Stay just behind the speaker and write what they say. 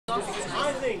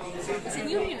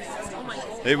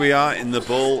Here we are in the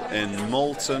Bull in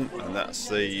Moulton, and that's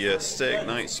the steak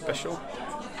night special.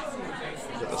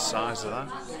 Look at the size of that.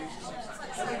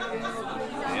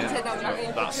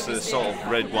 Yeah, that's the sort of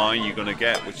red wine you're going to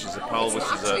get, which is a Pal, which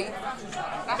is a...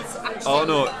 Oh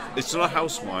no, it's not a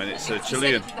house wine, it's a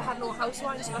Chilean. They had no house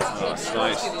wine, so that's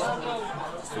nice.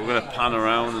 So we're going to pan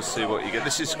around and see what you get.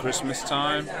 This is Christmas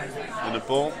time in the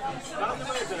Bull,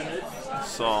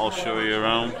 so I'll show you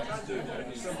around.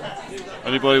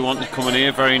 Anybody want to come in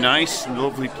here, very nice,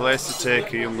 lovely place to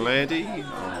take a young lady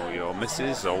or your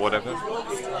missus or whatever.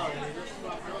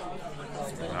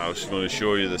 I was going to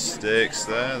show you the steaks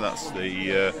there. That's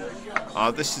the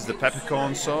this is the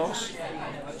peppercorn sauce,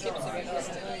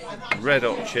 red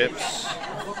hot chips.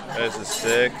 There's the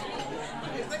steak.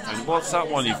 And what's that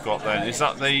one you've got then? Is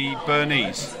that the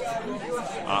Bernese?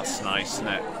 That's nice, isn't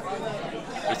it?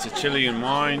 It's a Chilean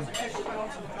wine.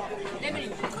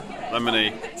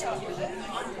 Lemony.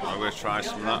 I'm going to try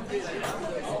some of that.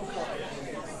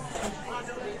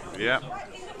 Yeah.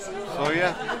 So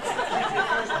yeah.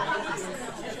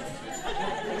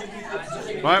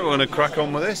 Right, we're going to crack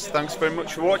on with this. Thanks very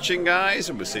much for watching, guys,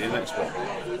 and we'll see you next one.